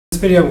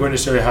video I'm going to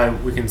show you how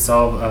we can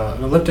solve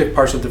an elliptic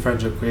partial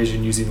differential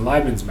equation using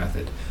Liebman's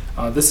method.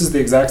 This is the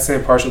exact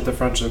same partial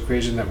differential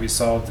equation that we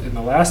solved in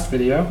the last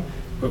video,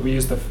 but we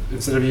used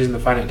instead of using the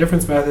finite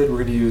difference method, we're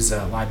going to use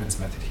Liebman's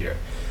method here.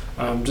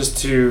 Just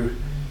to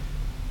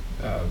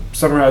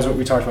summarize what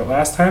we talked about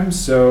last time,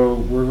 so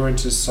we're going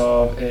to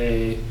solve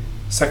a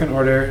second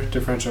order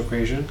differential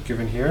equation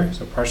given here.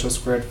 So partial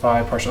squared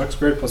phi partial x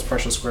squared plus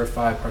partial squared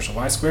phi partial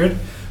y squared.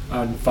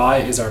 Phi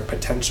is our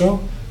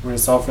potential. We're going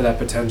to solve for that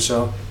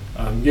potential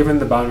given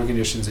the boundary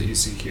conditions that you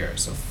see here.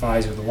 So phi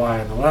is equal to y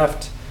on the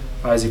left,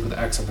 phi is equal to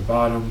x on the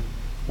bottom,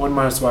 1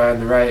 minus y on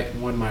the right,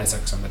 and 1 minus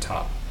x on the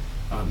top.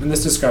 And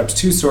this describes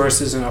two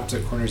sources in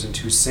opposite corners and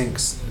two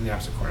sinks in the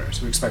opposite corners.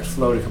 So we expect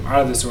flow to come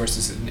out of the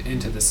sources and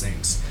into the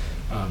sinks.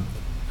 And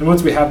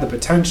once we have the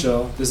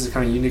potential, this is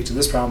kind of unique to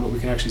this problem, but we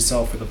can actually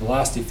solve for the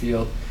velocity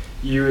field.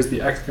 U is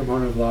the x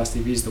component of velocity,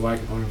 v is the y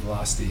component of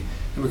velocity,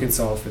 and we can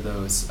solve for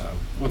those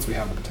once we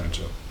have the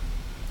potential.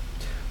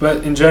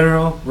 But in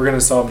general, we're going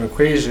to solve an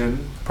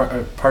equation,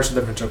 a partial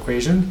differential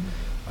equation,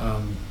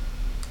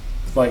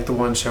 like the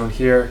one shown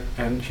here,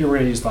 and here we're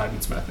going to use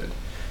Liebman's method.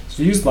 So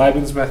to use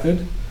Liebman's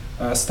method,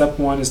 step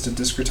one is to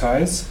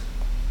discretize.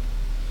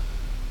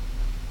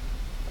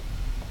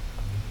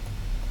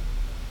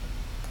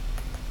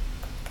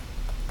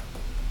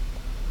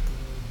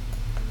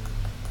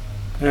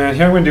 And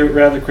here I'm going to do it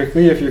rather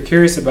quickly. If you're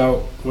curious about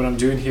what I'm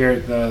doing here,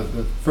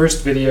 the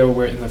first video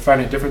where in the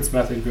finite difference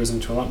method goes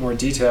into a lot more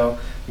detail.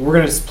 We're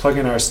going to just plug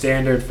in our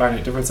standard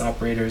finite difference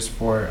operators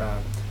for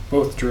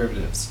both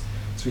derivatives.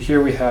 So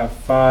here we have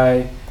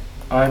phi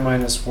I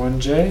minus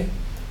 1j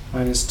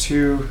minus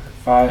 2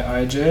 phi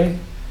ij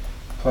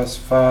plus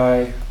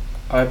phi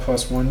I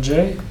plus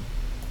 1j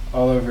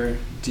all over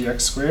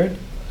dx squared.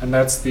 And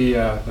that's the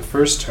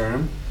first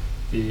term,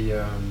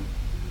 the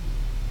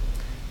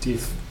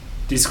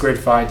d squared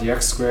phi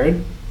dx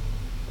squared.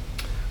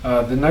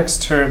 The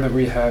next term that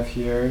we have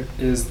here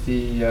is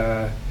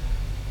the,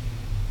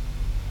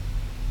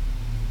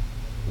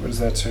 what is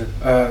that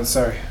term?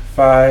 Sorry,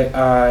 phi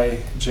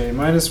I j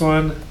minus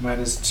 1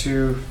 minus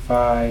 2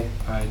 phi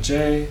I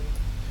j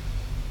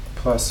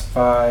plus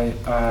phi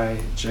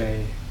I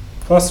j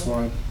plus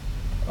 1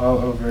 all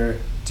over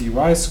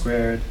dy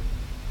squared,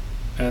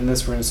 and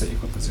this we're going to set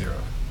equal to 0.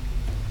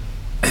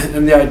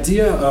 And the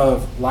idea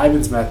of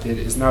Liebman's method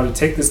is now to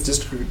take this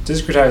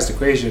discretized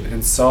equation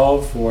and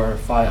solve for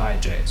phi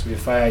ij. So we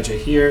have phi ij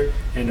here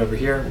and over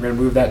here. We're going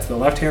to move that to the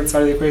left-hand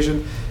side of the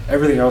equation,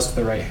 everything else to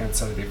the right-hand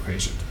side of the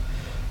equation.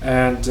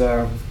 And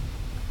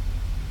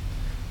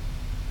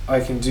I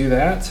can do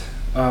that.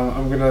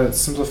 I'm going to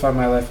simplify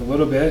my life a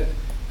little bit,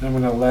 and I'm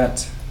going to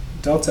let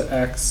delta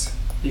x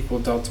equal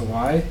delta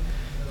y.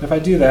 And if I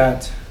do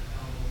that,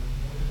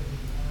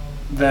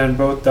 then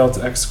both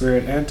delta x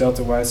squared and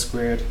delta y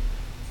squared,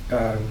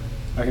 I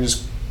can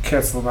just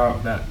cancel them out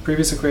with that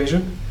previous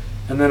equation,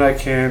 and then I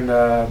can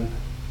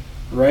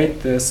write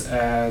this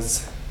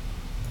as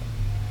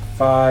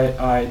phi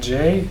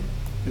ij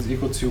is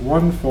equal to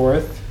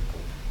 1/4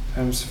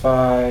 times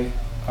phi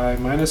I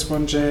minus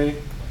 1j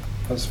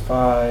plus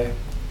phi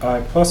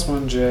I plus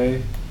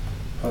 1j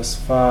plus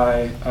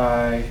phi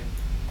I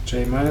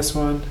j minus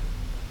 1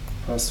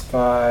 plus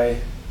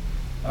phi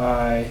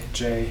I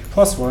j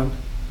plus 1.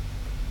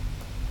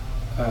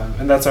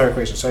 And that's our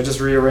equation. So I just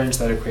rearranged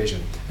that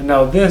equation. And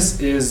now this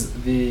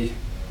is the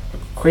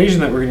equation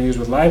that we're going to use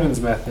with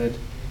Liebman's method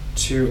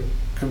to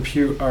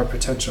compute our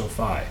potential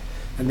phi.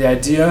 And the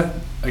idea,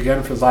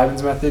 again, for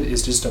Liebman's method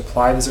is just to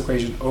apply this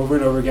equation over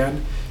and over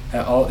again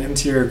at all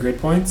interior grid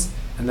points,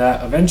 and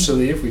that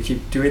eventually, if we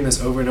keep doing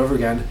this over and over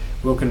again,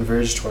 we'll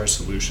converge to our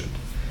solution.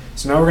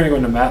 So now we're going to go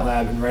into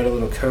MATLAB and write a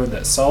little code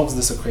that solves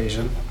this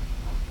equation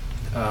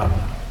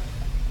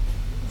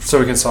so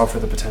we can solve for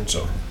the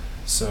potential.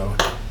 So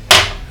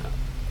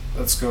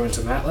let's go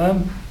into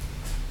MATLAB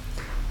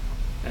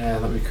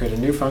and let me create a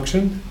new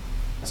function.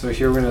 So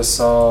here we're going to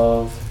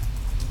solve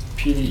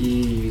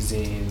PDE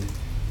using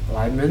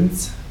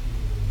Liebman's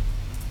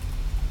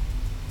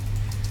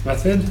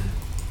method.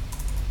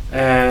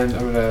 And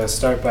I'm going to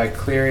start by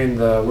clearing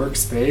the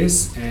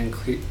workspace and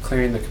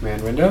clearing the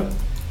command window.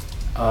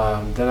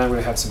 Then I'm going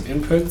to have some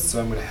inputs.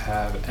 So I'm going to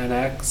have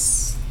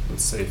nx,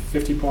 let's say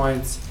 50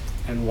 points,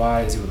 and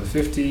y is equal to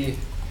 50.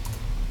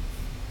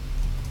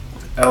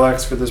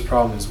 Lx for this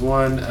problem is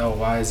 1,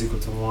 Ly is equal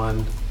to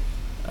 1,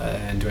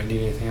 and do I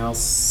need anything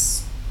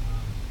else?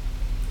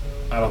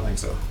 I don't think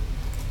so.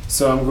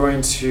 So I'm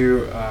going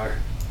to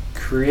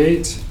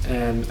create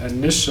an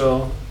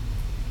initial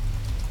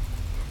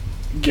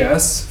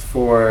guess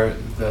for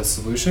the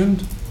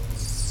solution.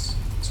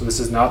 So this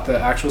is not the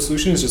actual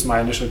solution, it's just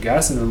my initial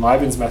guess, and then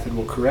Liebman's method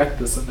will correct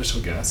this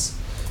initial guess.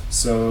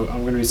 So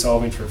I'm going to be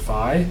solving for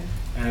phi,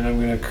 and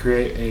I'm going to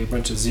create a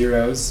bunch of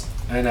zeros,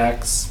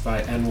 nx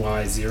by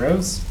ny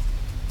zeros,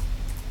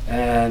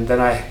 and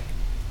then I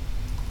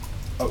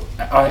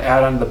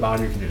add on the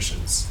boundary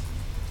conditions.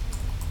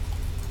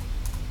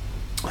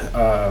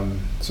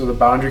 So the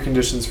boundary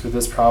conditions for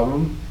this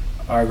problem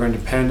are going to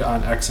depend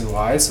on x and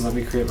y, so let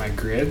me create my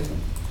grid.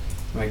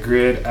 my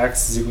grid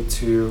x is equal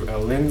to a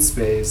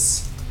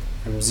linspace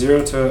from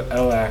 0 to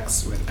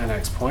Lx with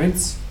nx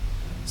points.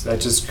 So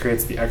that just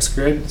creates the x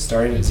grid,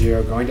 starting at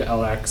 0, going to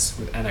Lx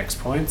with nx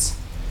points.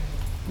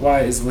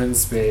 Y is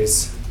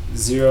linspace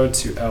 0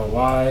 to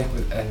Ly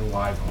with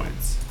ny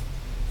points.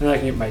 And then I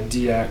can get my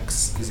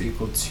dx is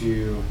equal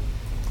to,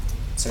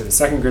 say, the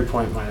second grid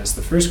point minus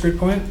the first grid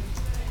point.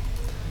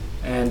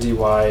 And dy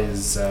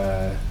is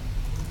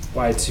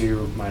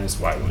y2 minus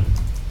y1.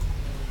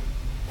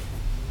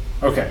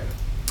 Okay,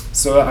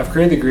 so I've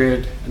created the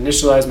grid,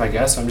 initialized my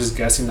guess, so I'm just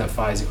guessing that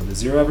phi is equal to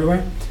 0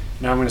 everywhere.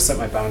 Now I'm going to set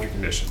my boundary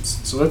conditions.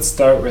 So let's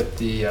start with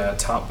the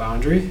top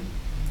boundary.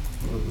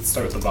 Let's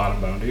start with the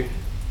bottom boundary.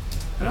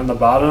 And on the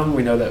bottom,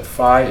 we know that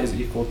phi is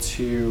equal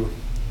to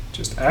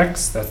just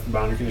x. That's the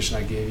boundary condition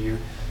I gave you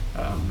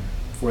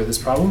for this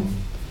problem.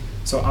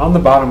 So on the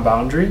bottom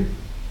boundary,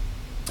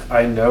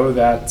 I know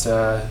that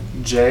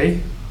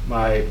j,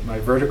 my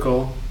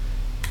vertical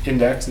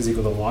index, is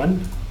equal to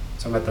 1.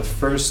 So I'm at the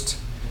first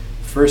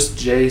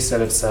j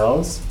set of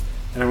cells,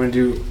 and I'm going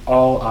to do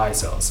all I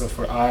cells. So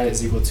for I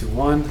is equal to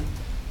 1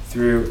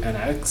 through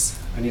nx,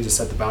 I need to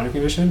set the boundary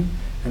condition,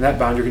 and that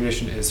boundary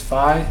condition is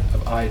phi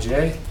of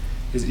ij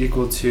is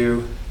equal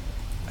to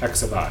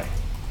x of I.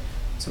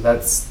 So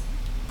that's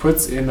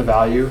puts in the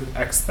value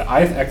x, the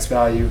ith x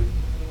value,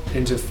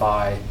 into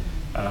phi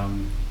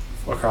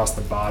across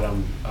the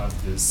bottom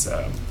of this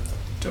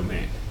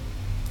domain.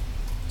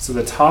 So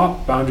the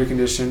top boundary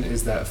condition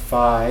is that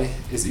phi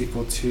is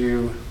equal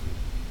to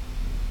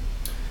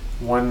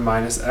 1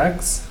 minus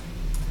x,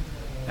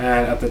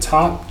 and at the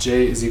top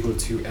j is equal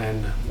to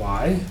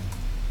ny,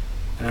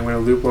 and I'm going to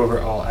loop over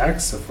all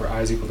x. So for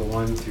I is equal to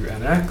 1 through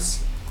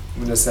nx, I'm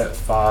going to set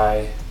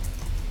phi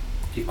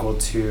equal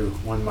to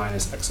 1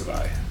 minus x of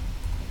I.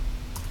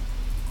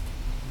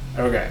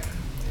 Okay,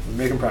 we're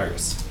making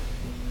progress.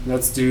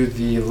 Let's do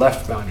the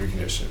left boundary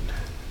condition.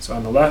 So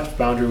on the left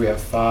boundary we have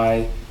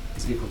phi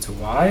is equal to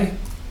y,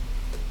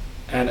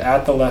 and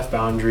at the left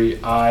boundary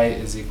I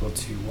is equal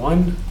to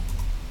 1,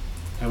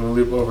 and we'll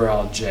loop over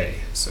all j.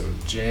 So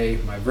j,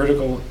 my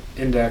vertical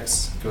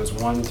index, goes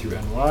 1 through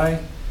ny,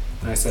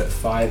 and I set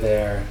phi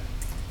there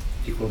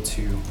equal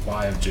to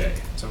y of j.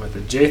 So I'm at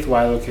the jth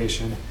y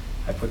location,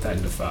 I put that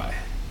into phi.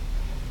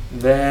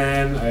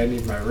 Then I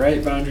need my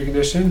right boundary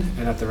condition,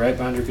 and at the right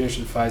boundary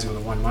condition phi is equal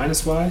to 1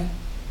 minus y.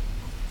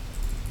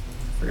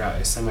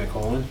 Forgot a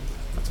semicolon,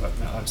 that's what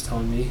MATLAB's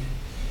telling me.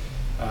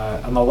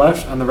 On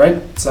the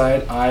right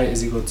side, I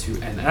is equal to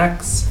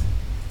nx,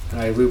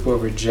 and I loop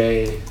over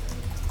j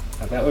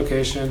at that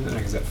location, and I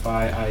can set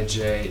phi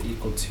ij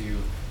equal to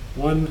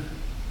 1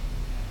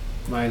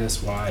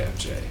 minus y of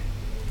j.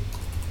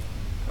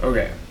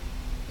 Okay,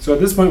 so at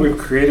this point we've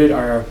created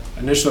our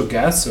initial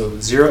guess, so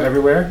 0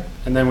 everywhere,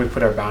 and then we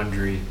put our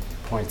boundary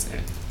points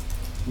in.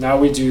 Now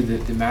we do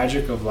the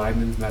magic of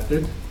Liveins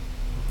method,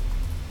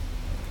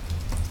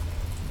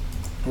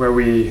 where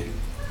we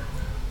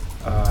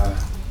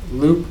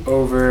loop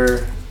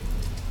over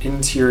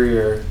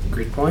interior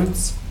grid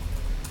points.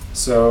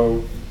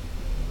 So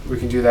we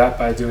can do that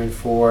by doing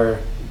for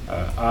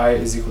I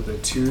is equal to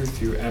 2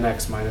 through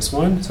nx minus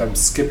 1. So I'm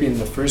skipping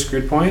the first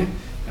grid point,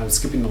 and I'm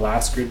skipping the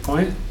last grid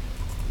point.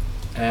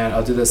 And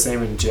I'll do the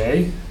same in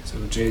j. So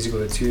j is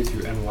equal to 2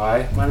 through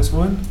ny minus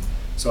 1.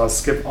 So I'll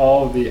skip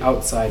all of the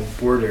outside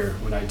border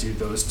when I do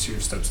those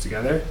two steps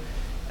together.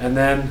 And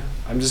then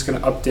I'm just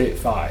going to update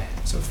phi.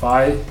 So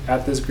phi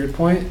at this grid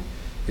point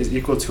is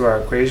equal to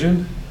our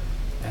equation.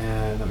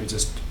 And let me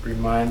just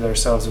remind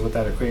ourselves of what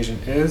that equation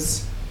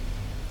is.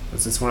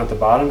 It's this one at the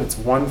bottom. It's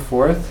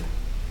 1/4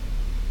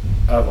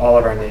 of all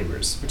of our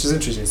neighbors, which is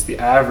interesting. It's the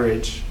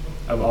average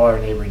of all our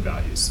neighboring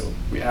values. So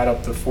we add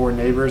up the 4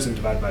 neighbors and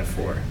divide by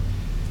 4.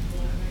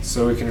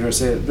 So we can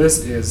say that this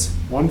is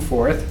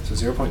 1/4, so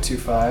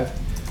 0.25,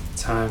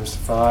 times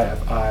phi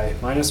of I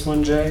minus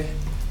 1j,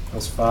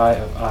 plus phi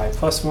of I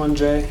plus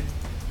 1j,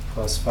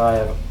 plus phi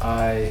of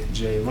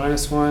ij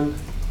minus 1,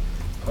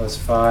 plus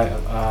phi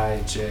of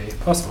ij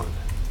plus 1.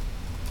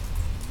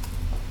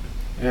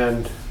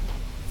 And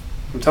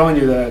I'm telling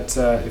you that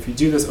if you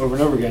do this over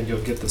and over again,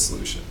 you'll get the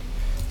solution.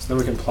 So then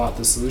we can plot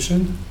the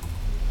solution.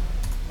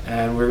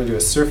 And we're going to do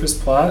a surface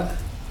plot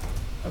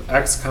of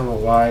x comma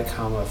y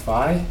comma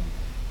phi.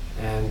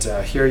 And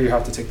here you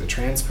have to take the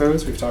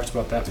transpose. We've talked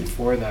about that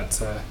before.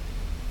 That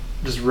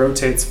just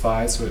rotates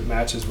phi so it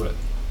matches what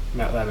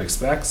MATLAB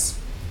expects.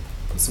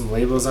 Put some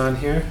labels on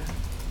here.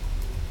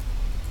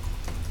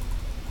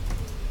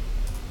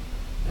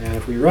 And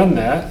if we run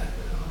that,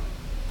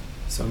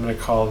 so I'm going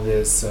to call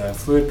this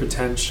fluid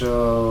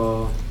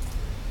potential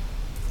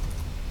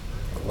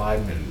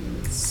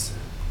Liebman's.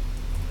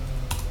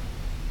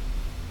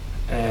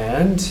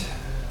 And,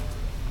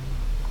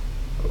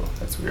 oh,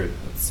 that's weird.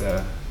 Let's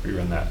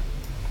rerun that.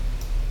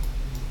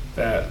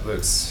 That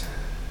looks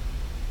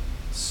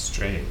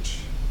strange.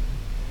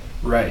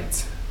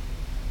 Right.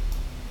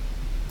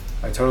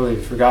 I totally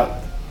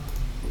forgot.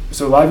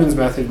 So Liveins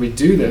method, we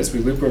do this, we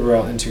loop over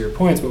all interior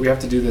points, but we have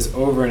to do this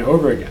over and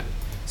over again.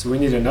 So we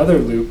need another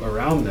loop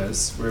around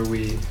this where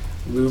we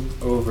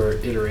loop over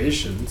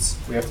iterations,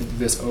 we have to do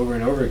this over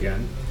and over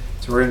again.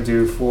 So we're going to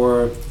do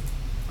for,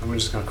 I'm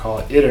just going to call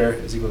it iter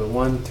is equal to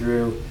 1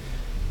 through,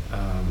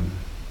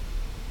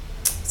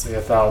 say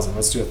 1,000.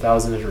 Let's do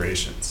 1,000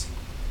 iterations.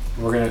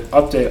 And we're going to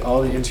update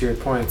all the interior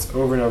points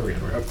over and over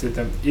again. We're going to update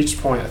them each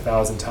point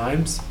 1,000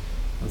 times.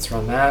 Let's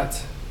run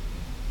that.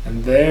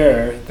 And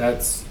there,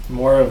 that's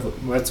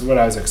what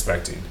I was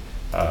expecting.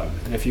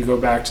 And if you go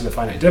back to the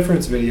finite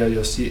difference video,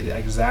 you'll see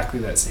exactly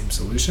that same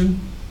solution.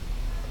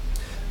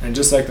 And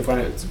just like the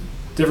finite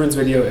difference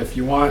video, if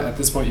you want, at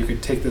this point, you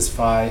could take this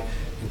phi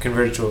and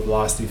convert it to a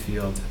velocity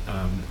field.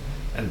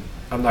 And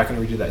I'm not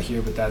going to redo that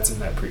here, but that's in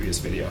that previous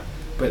video.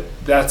 But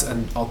that's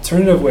an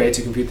alternative way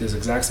to compute this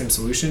exact same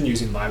solution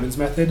using Liveins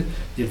method.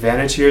 The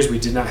advantage here is we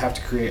did not have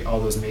to create all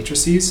those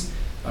matrices.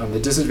 The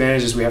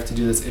disadvantage is we have to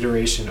do this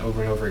iteration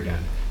over and over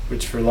again,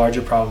 which for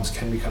larger problems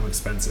can become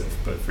expensive.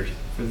 But for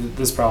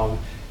this problem,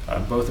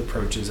 both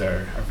approaches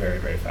are very,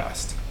 very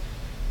fast.